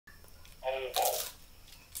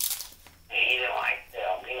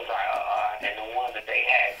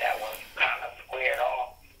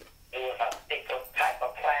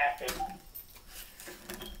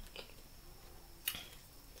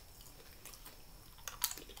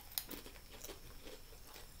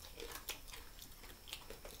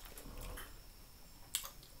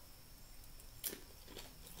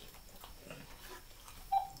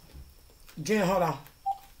Jen, hold on.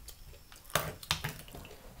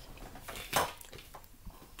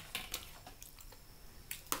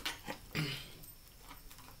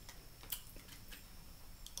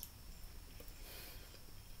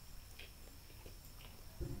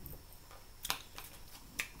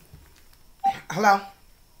 Hello?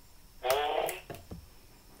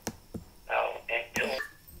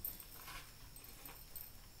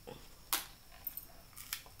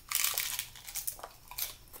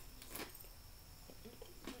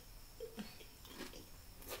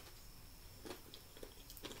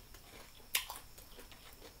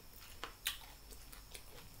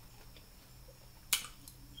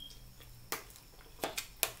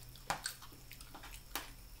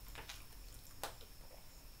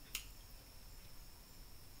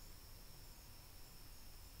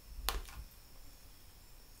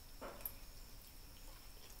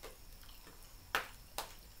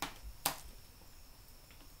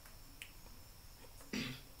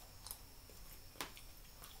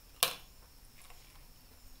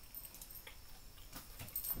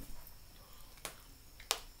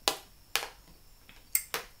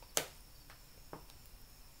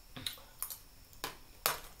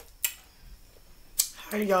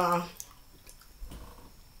 Hey y'all,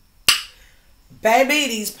 baby,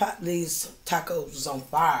 these tacos was on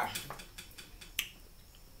fire.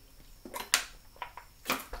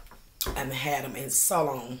 I haven't had them in so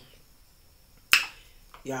long.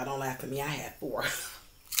 Y'all don't laugh at me. I had 4.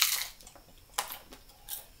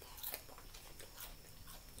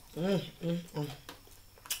 Mm, mm, mm.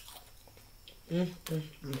 Mm, mm,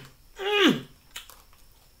 mm.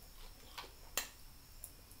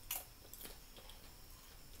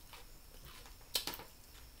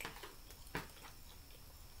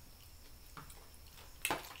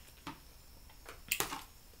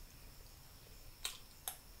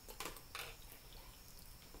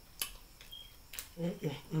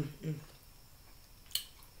 Mm.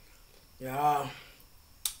 Yeah.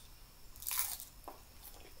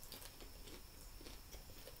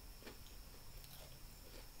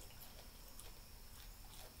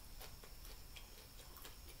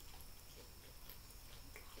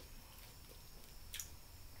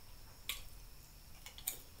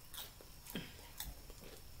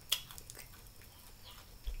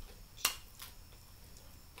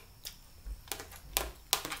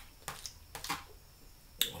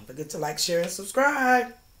 Don't forget to like, share, and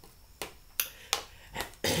subscribe.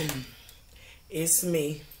 It's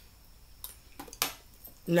me,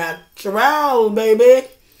 Natural, baby.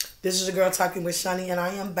 This is your girl talking with Shani, and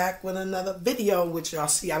I am back with another video, which y'all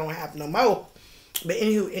see I don't have no more. But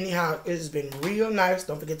anyhow, it has been real nice.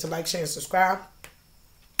 Don't forget to like, share, and subscribe.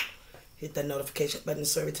 Hit that notification button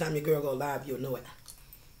so every time your girl go live, you'll know it.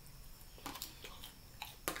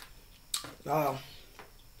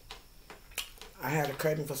 I had a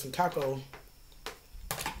craving for some taco,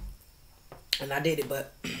 and I did it,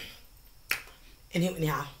 but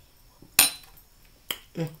anyhow.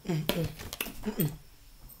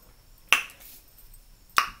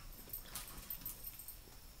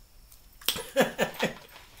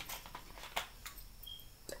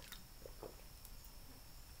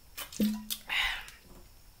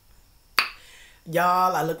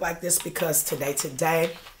 Y'all, I look like this because today,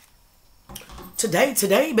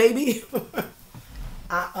 baby.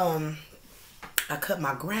 I cut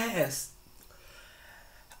my grass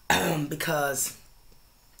because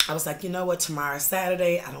I was like, you know what, tomorrow's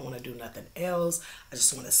Saturday. I don't want to do nothing else. I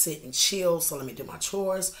just want to sit and chill. So let me do my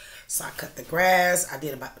chores. So I cut the grass.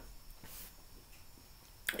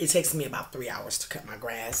 It takes me about 3 hours to cut my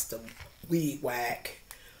grass, to weed whack,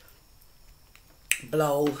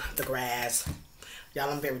 blow the grass. Y'all,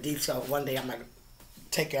 I'm very detailed. One day I'm going to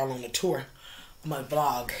take y'all on the tour. I'm going to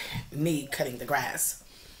vlog me cutting the grass.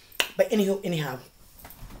 But anyhow.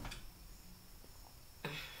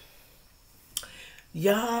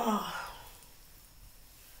 Y'all,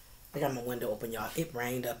 I got my window open, y'all. It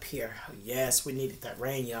rained up here. Yes, we needed that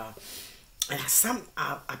rain, y'all. And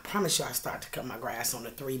I promise you I start to cut my grass on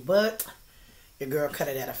a 3, but your girl cut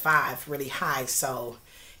it at a 5, really high, so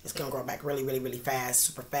it's gonna grow back really, really, really fast,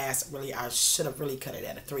 super fast. Really, I should have really cut it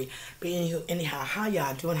at a 3. But anyhow, how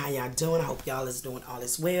y'all doing? How y'all doing? I hope y'all is doing all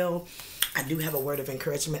is well. I do have a word of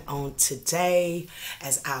encouragement on today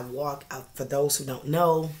as I walk out. For those who don't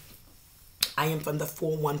know, I am from the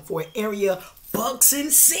 414 area, Bucks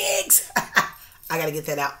and 6. I gotta get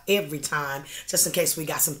that out every time, just in case we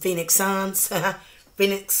got some Phoenix Suns,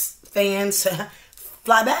 Phoenix fans,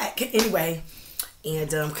 fly back. Anyway, and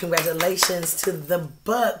congratulations to the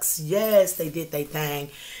Bucks. Yes, they did their thing.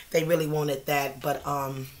 They really wanted that, but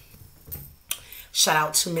shout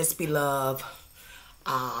out to Miss Blove.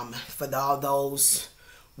 For all those,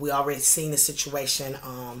 we already seen the situation.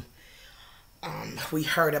 We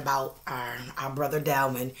heard about our brother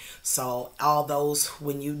Dalvin. So all those,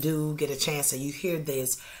 when you do get a chance and you hear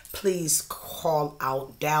this, please call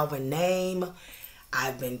out Dalvin's name.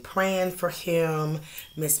 I've been praying for him.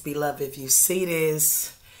 Miss Beloved, if you see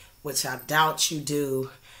this, which I doubt you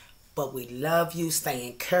do, but we love you. Stay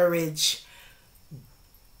encouraged.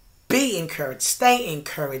 Be encouraged. Stay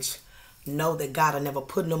encouraged. Know that God will never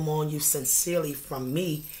put no more on you. Sincerely from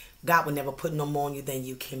me, God will never put no more on you than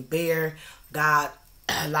you can bear. God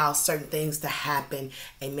allows certain things to happen.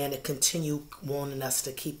 Amen. To continue wanting us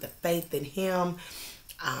to keep the faith in him.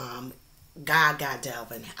 God got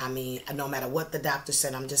Dalvin. I mean, no matter what the doctor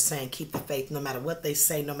said, I'm just saying keep the faith. No matter what they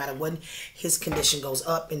say, no matter what his condition goes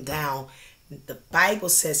up and down. The Bible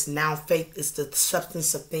says now faith is the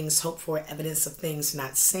substance of things hoped for, evidence of things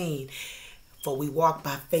not seen. For we walk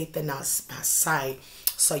by faith and not by sight.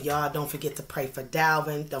 So y'all don't forget to pray for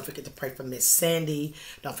Dalvin. Don't forget to pray for Miss Sandy.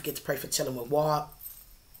 Don't forget to pray for Chillin' with Walk.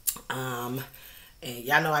 And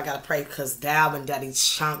y'all know I gotta pray because Dalvin,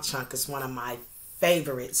 Zaddy Chunk Chunk is one of my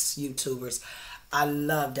favorites YouTubers. I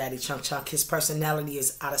love Zaddy Chunk Chunk. His personality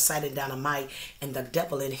is out of sight and dynamite, and the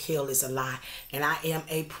devil in hell is a lie. And I am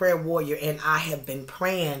a prayer warrior, and I have been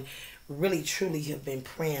praying, really truly have been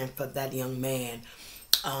praying for that young man.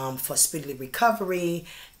 For speedy recovery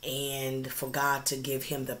and for God to give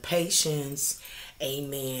him the patience,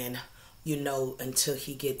 amen, you know, until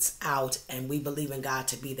he gets out. And we believe in God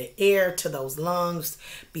to be the air to those lungs,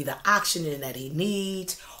 be the oxygen that he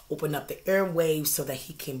needs, open up the airwaves so that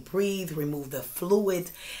he can breathe, remove the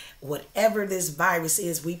fluid. Whatever this virus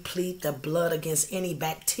is, we plead the blood against any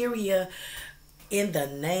bacteria in the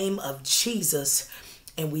name of Jesus.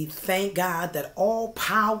 And we thank God that all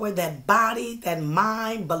power, that body, that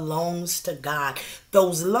mind belongs to God.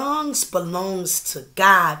 Those lungs belongs to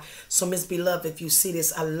God. So, Miss Beloved, if you see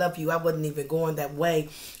this, I love you. I wasn't even going that way.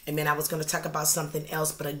 And then I was going to talk about something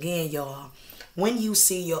else. But again, y'all, when you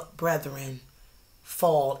see your brethren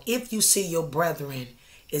fall, if you see your brethren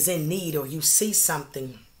is in need, or you see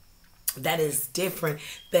something that is different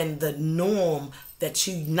than the norm that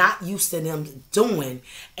you not used to them doing,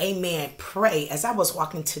 amen, pray. As I was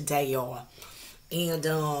walking today, y'all, and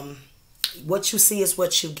what you see is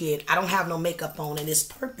what you get. I don't have no makeup on, and it's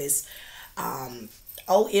purpose.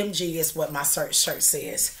 OMG is what my shirt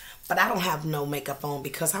says, but I don't have no makeup on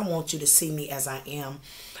because I want you to see me as I am.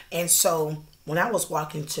 And so when I was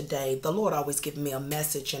walking today, the Lord always gave me a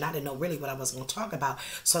message, and I didn't know really what I was going to talk about.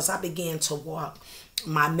 So as I began to walk,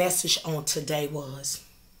 my message on today was,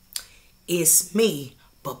 it's me,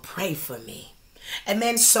 but pray for me. And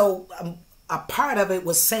then so a part of it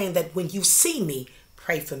was saying that when you see me,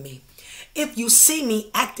 pray for me. If you see me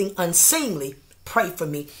acting unseemly, pray for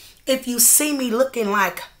me. If you see me looking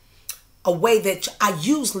like a way that I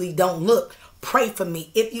usually don't look, pray for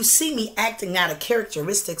me. If you see me acting out of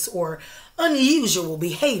characteristics or unusual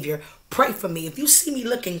behavior, pray for me. If you see me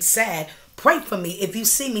looking sad, pray for me. If you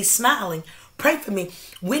see me smiling, pray for me.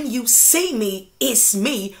 When you see me, it's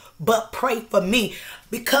me, but pray for me.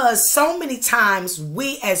 Because so many times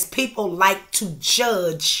we as people like to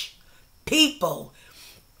judge people.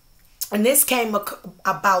 And this came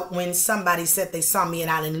about when somebody said they saw me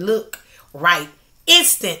and I didn't look right.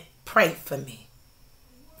 Instant, pray for me.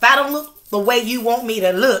 If I don't look the way you want me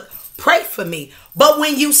to look, pray for me. But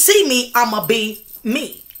when you see me, I'ma be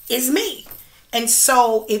me. It's me. And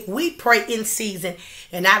so if we pray in season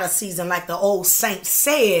and out of season, like the old saint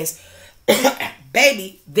says,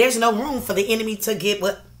 baby, there's no room for the enemy to get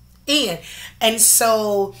in. And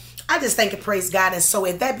so I just thank and praise God. And so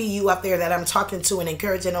if that be you out there that I'm talking to and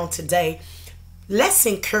encouraging on today, let's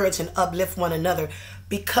encourage and uplift one another,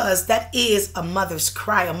 because that is a mother's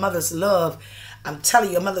cry, a mother's love. I'm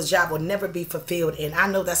telling you, a mother's job will never be fulfilled. And I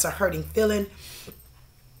know that's a hurting feeling,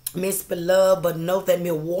 Miss Beloved, but know that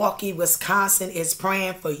Milwaukee, Wisconsin is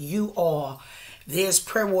praying for you all. There's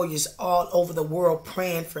prayer warriors all over the world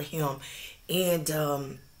praying for him.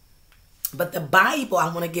 And but the Bible,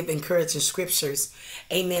 I want to give encouraging scriptures,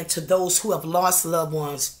 amen, to those who have lost loved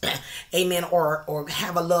ones, amen, or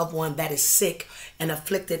have a loved one that is sick and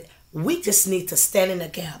afflicted. We just need to stand in the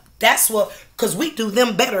gap. That's what, because we do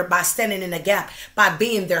them better by standing in the gap, by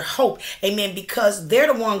being their hope, amen, because they're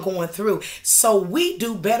the one going through. So we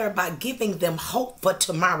do better by giving them hope for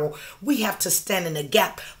tomorrow. We have to stand in the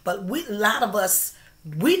gap. But a lot of us,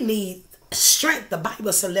 we need strength. The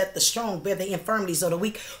Bible said, let the strong bear the infirmities of the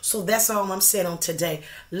weak. So that's all I'm saying on today.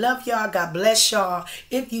 Love y'all. God bless y'all.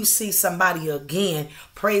 If you see somebody again,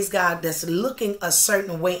 praise God, that's looking a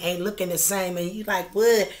certain way, ain't looking the same, and you like,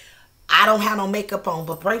 what? I don't have no makeup on,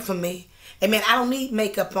 but pray for me. Amen. I don't need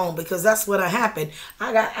makeup on because that's what happened.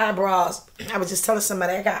 I got eyebrows. I was just telling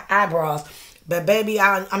somebody I got eyebrows. But baby,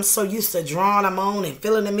 I'm so used to drawing them on and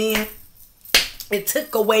filling them in. It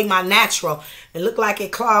took away my natural. It looked like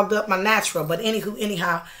it clogged up my natural. But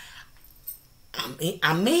anyhow,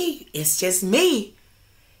 I'm me. It's just me.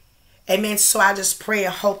 Amen. So I just pray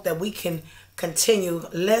and hope that we can continue.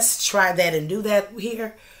 Let's try that and do that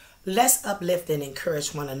here. Let's uplift and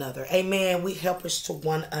encourage one another. Amen. We helpers to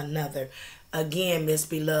one another. Again, Miss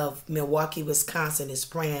Beloved, Milwaukee, Wisconsin is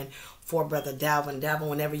praying for Brother Dalvin. Dalvin,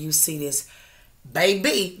 whenever you see this,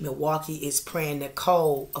 baby, Milwaukee is praying.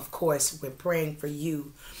 Nicole, of course, we're praying for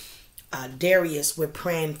you. Darius, we're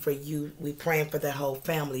praying for you. We're praying for the whole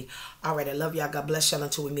family. All right, I love y'all. God bless y'all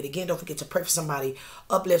until we meet again. Don't forget to pray for somebody.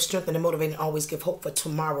 Uplift, strengthen, and motivate, and always give hope for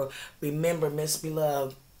tomorrow. Remember, Miss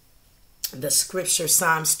Beloved, the scripture,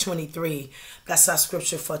 Psalms 23. That's our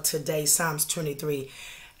scripture for today, Psalms 23.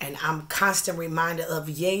 And I'm constant reminder of,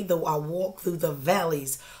 yea, though I walk through the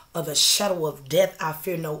valleys of the shadow of death, I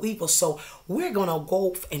fear no evil. So we're going to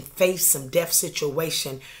go and face some death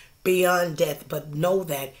situation beyond death, but know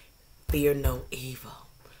that fear no evil.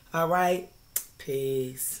 All right?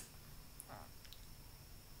 Peace.